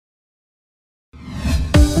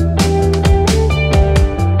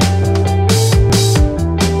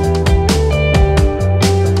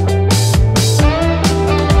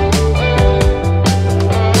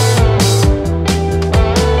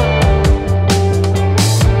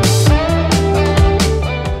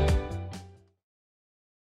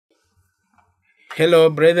Hello,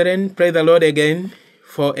 brethren. Praise the Lord again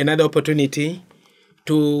for another opportunity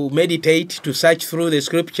to meditate, to search through the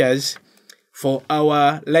scriptures for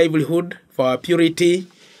our livelihood, for our purity,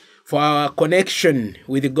 for our connection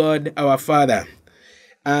with God, our Father.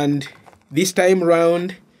 And this time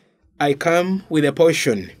round, I come with a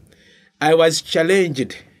portion. I was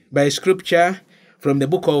challenged by scripture from the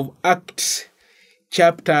book of Acts,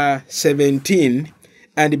 chapter 17,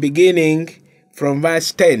 and beginning from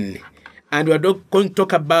verse 10. And we're going to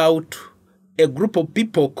talk about a group of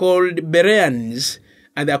people called Bereans,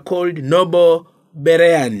 and they're called noble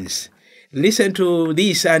Bereans. Listen to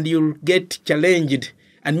this and you'll get challenged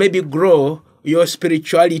and maybe grow your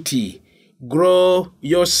spirituality, grow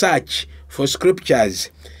your search for scriptures.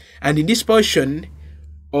 And in this portion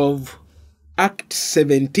of Acts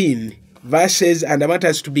 17 verses, and I want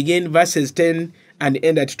us to begin verses 10 and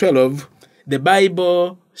end at 12, the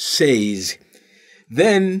Bible says,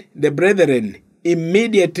 "Then the brethren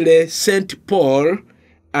immediately sent Paul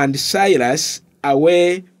and Silas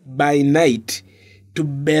away by night to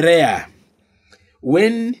Berea.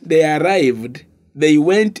 When they arrived, they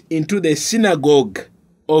went into the synagogue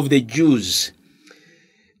of the Jews.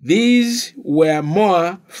 These were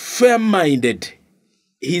more fair-minded."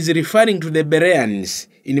 He's referring to the Bereans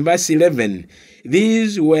in verse 11.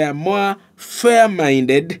 "These were more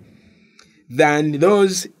fair-minded than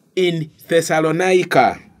those in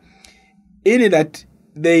Thessalonica, in that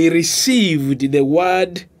they received the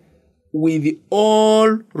word with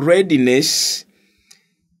all readiness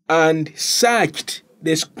and searched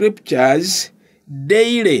the scriptures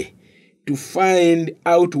daily to find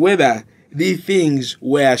out whether these things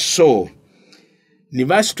were so." In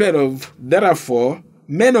verse 12, "Therefore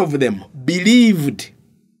many of them believed,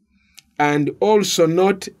 and also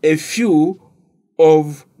not a few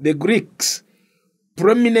of the Greeks,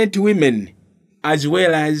 prominent women as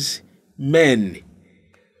well as men."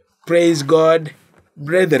 Praise God,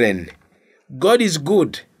 brethren. God is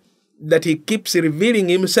good that he keeps revealing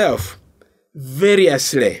himself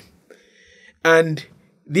variously. And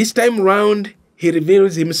this time round, he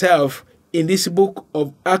reveals himself in this book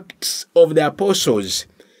of Acts of the Apostles,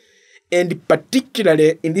 and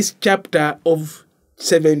particularly in this chapter of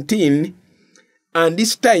 17, and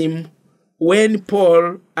this time when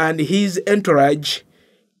Paul and his entourage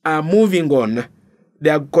are moving on, they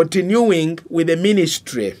are continuing with the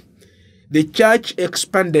ministry. The church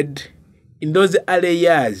expanded in those early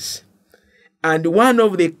years, and one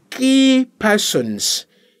of the key persons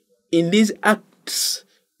in these acts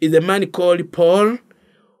is a man called Paul,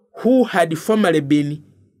 who had formerly been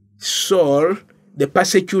Saul, the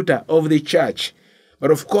persecutor of the church. But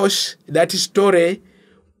of course, that story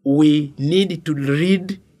we need to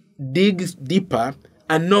dig deeper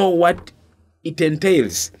and know what it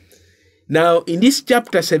entails. Now, in this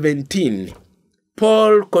chapter 17,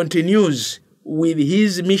 Paul continues with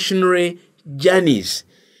his missionary journeys.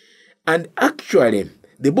 And actually,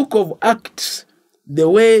 the book of Acts, the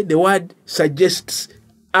way the word suggests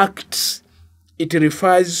acts, it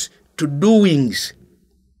refers to doings.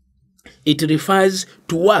 It refers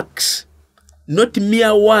to works, not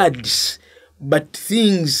mere words, but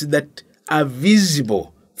things that are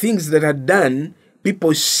visible, things that are done,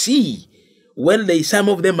 people see. Well, some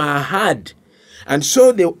of them are heard. And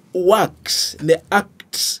so the works, the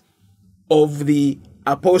acts of the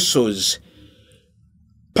apostles,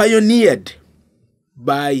 pioneered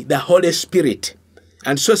by the Holy Spirit.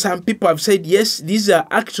 And so some people have said, yes, these are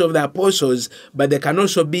acts of the apostles, but they can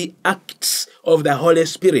also be acts of the Holy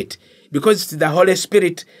Spirit, because it's the Holy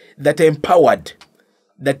Spirit that empowered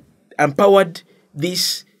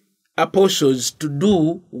these apostles to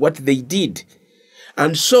do what they did.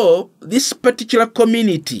 And so this particular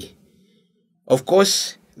community, of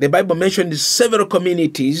course, the Bible mentions several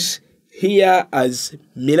communities here as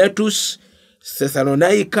Miletus,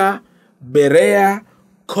 Thessalonica, Berea,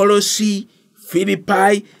 Colossae,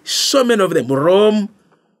 Philippi, so many of them, Rome,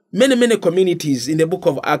 many communities in the book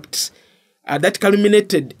of Acts that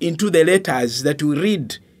culminated into the letters that we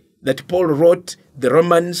read that Paul wrote: the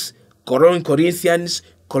Romans, Corinthians,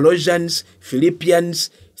 Colossians, Philippians,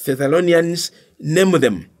 Thessalonians, name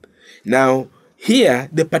them. Now, here,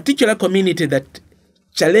 the particular community that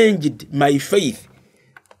challenged my faith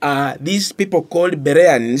are these people called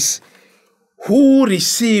Bereans, who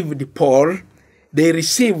received Paul. They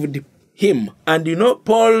received him. And you know,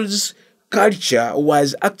 Paul's culture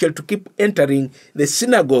was actually to keep entering the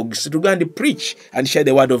synagogues to go and preach and share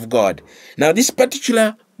the word of God. Now, this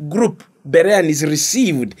particular group, Bereans,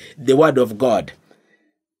 received the word of God.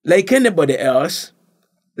 Like anybody else,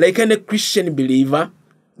 like any Christian believer,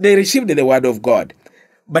 they received the word of God.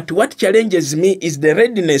 But what challenges me is the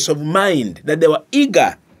readiness of mind, that they were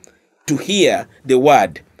eager to hear the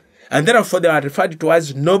word. And therefore they are referred to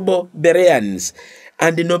as noble Bereans.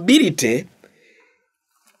 And the nobility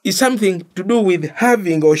is something to do with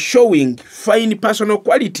having or showing fine personal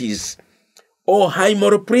qualities or high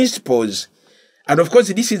moral principles. And of course,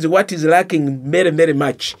 this is what is lacking very, very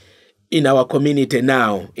much in our community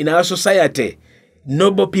now, in our society.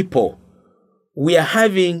 Noble people. We are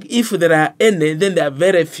having, if there are any, then there are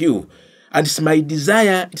very few. And it's my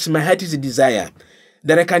desire, it's my heart's desire,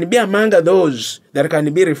 that I can be among those that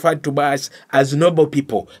can be referred to as noble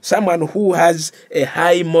people. Someone who has a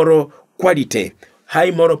high moral quality,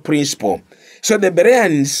 high moral principle. So the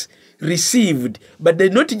Bereans received, but they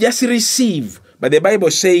not just receive, but the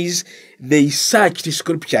Bible says they searched the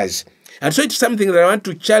scriptures. And so it's something that I want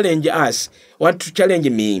to challenge us, want to challenge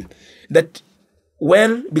me, that,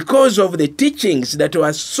 well, because of the teachings that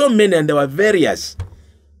were so many and they were various,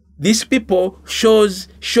 these people show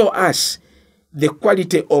us the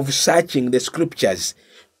quality of searching the scriptures,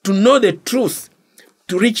 to know the truth,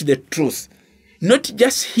 to reach the truth. Not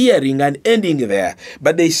just hearing and ending there,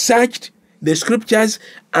 but they searched the scriptures.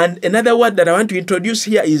 And another word that I want to introduce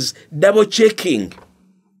here is double-checking.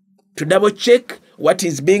 To double-check what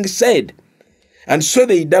is being said. And so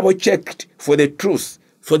they double-checked for the truth,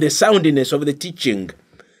 for the soundness of the teaching.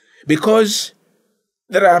 Because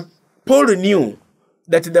Paul knew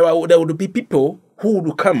that there would be people who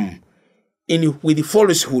would come in with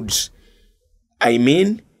falsehoods. I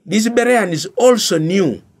mean, these Bereans also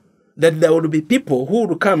knew that there would be people who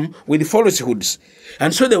would come with falsehoods.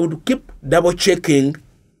 And so they would keep double-checking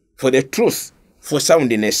for the truth, for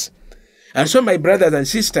soundness. And so, my brothers and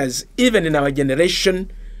sisters, even in our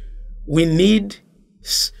generation, we need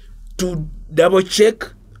to double-check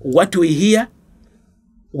what we hear.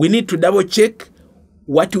 We need to double-check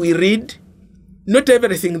what we read. Not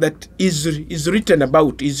everything that is written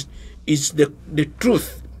about is the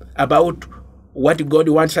truth about what God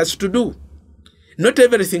wants us to do. Not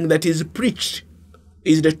everything that is preached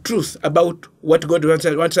is the truth about what God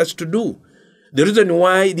wants us to do. The reason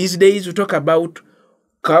why these days we talk about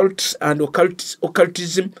cults and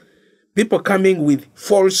occultism, people coming with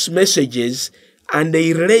false messages, and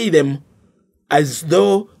they relay them as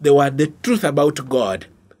though they were the truth about God.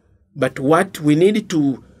 But what we need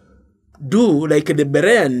to do, like the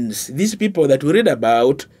Bereans, these people that we read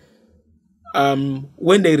about,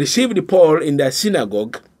 when they received Paul in their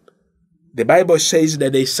synagogue, the Bible says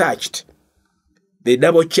that they searched, they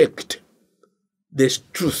double-checked this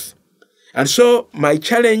truth. And so my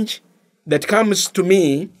challenge that comes to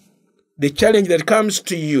me, the challenge that comes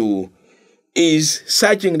to you, is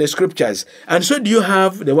searching the scriptures. And so do you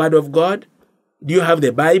have the Word of God? Do you have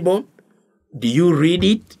the Bible? Do you read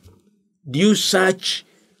it? Do you search?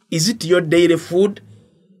 Is it your daily food?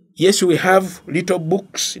 Yes, we have little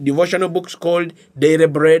books, devotional books called Daily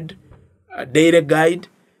Bread, Daily Guide.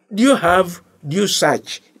 Do you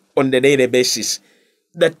search on the daily basis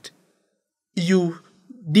that you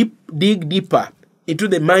dig deeper into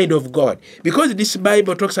the mind of God? Because this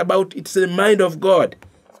Bible talks about it's the mind of God.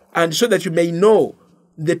 And so that you may know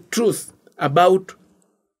the truth about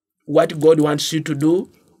what God wants you to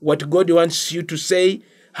do, what God wants you to say,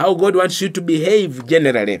 how God wants you to behave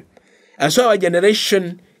generally. And so our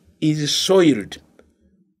generation is soiled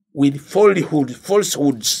with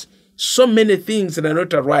falsehoods, so many things that are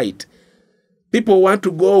not right. People want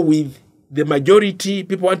to go with the majority,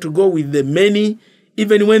 people want to go with the many,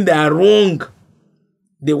 even when they are wrong,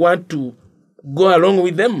 they want to go along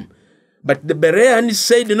with them. But the Bereans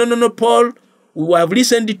said, no, Paul, we have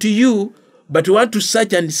listened to you, but we want to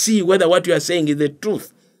search and see whether what you are saying is the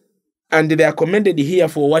truth. And they are commended here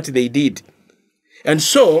for what they did. And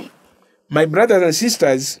so, my brothers and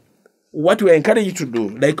sisters, what we are encouraged to do,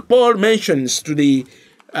 like Paul mentions to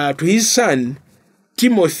his son,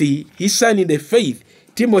 Timothy, his son in the faith,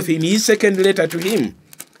 Timothy, in his second letter to him,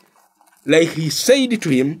 like he said to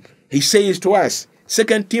him, he says to us, 2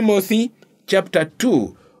 Timothy chapter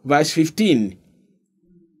 2, verse 15.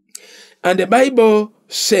 And the Bible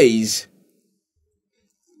says,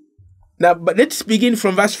 now, but let's begin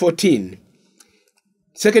from verse 14.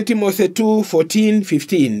 2 Timothy 2, 14,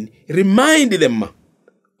 15. Remind them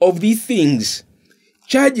of these things,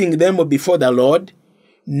 charging them before the Lord,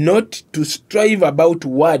 not to strive about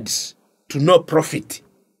words to no profit,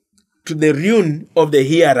 to the ruin of the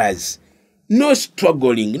hearers. No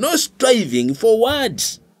struggling, no striving for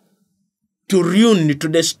words, to ruin, to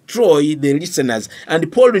destroy the listeners.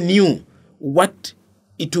 And Paul knew what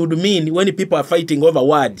it would mean when people are fighting over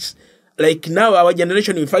words. Like now, our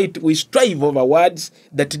generation, we strive over words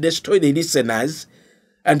that destroy the listeners.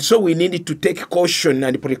 And so we need to take caution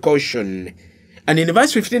and precaution. And in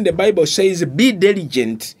verse 15, the Bible says, be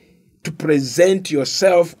diligent to present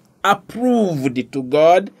yourself approved to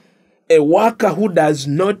God, a worker who does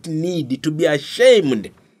not need to be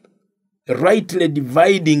ashamed, rightly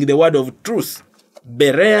dividing the word of truth.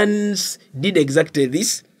 Bereans did exactly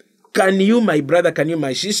this. Can you, my brother, can you,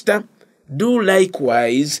 my sister, do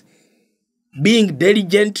likewise, being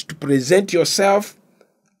diligent to present yourself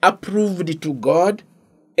approved to God,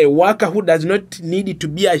 a worker who does not need to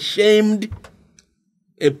be ashamed,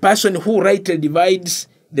 a person who rightly divides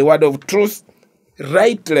the word of truth,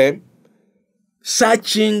 rightly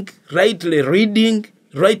searching, rightly reading,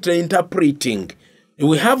 rightly interpreting.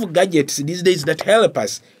 We have gadgets these days that help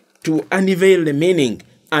us to unveil the meaning,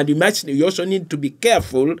 and we also need to be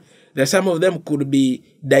careful that some of them could be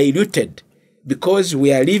diluted, because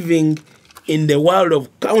we are living in the world of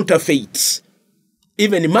counterfeits.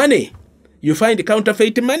 Even money, you find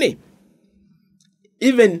counterfeit money.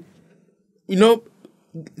 Even,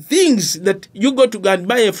 things that you go to go and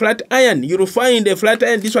buy a flat iron, you'll find a flat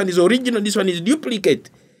iron, this one is original, this one is duplicate.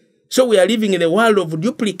 So we are living in a world of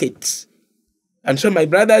duplicates. And so, my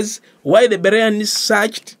brothers, why the Bereans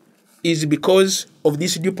searched is because of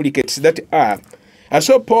these duplicates that are. And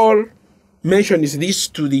so Paul mentions this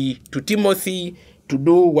to Timothy to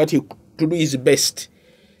do his best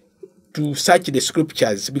to search the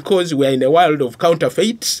scriptures, because we are in a world of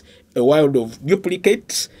counterfeits, a world of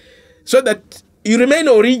duplicates, so that you remain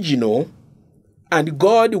original, and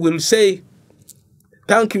God will say,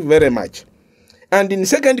 thank you very much. And in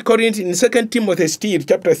 2 Timothy still,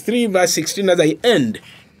 chapter 3, verse 16, as I end,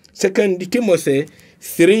 2 Timothy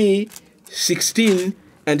 3, 16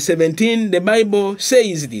 and 17, the Bible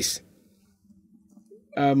says this.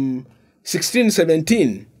 16,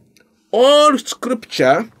 17, all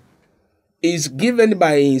scripture is given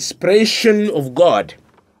by inspiration of God,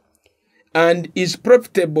 and is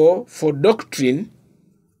profitable for doctrine.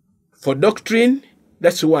 For doctrine,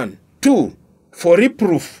 that's 1. 2, for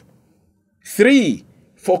reproof. 3,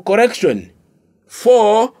 for correction.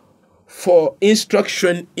 4, for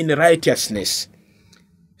instruction in righteousness.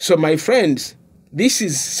 So, my friends, this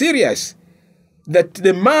is serious, that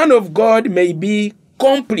the man of God may be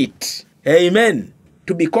complete. Amen.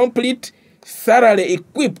 To be complete, thoroughly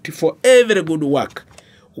equipped for every good work.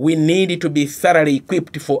 We need to be thoroughly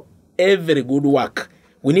equipped for every good work.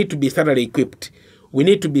 We need to be thoroughly equipped. We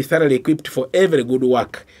need to be thoroughly equipped for every good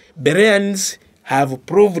work. Bereans have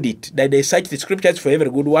proved it, that they search the scriptures for every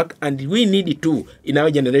good work, and we need it too in our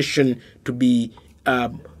generation to be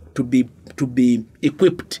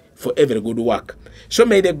equipped for every good work. So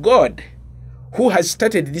may the God who has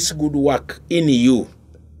started this good work in you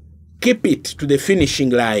keep it to the finishing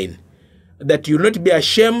line, that you will not be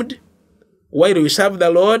ashamed while you serve the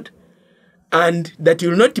Lord, and that you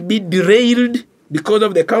will not be derailed because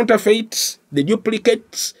of the counterfeits, the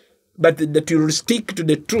duplicates, but that you will stick to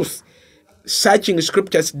the truth, searching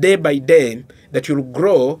scriptures day by day, that you will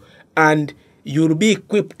grow and you will be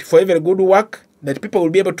equipped for every good work, that people will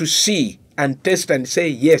be able to see and test and say,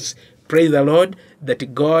 yes, praise the Lord,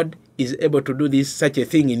 that God is able to do this, such a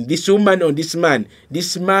thing in this woman or this man,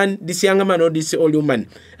 this young man or this old woman,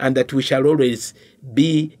 and that we shall always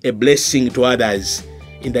be a blessing to others.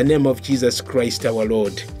 In the name of Jesus Christ our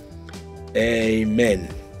Lord. Amen.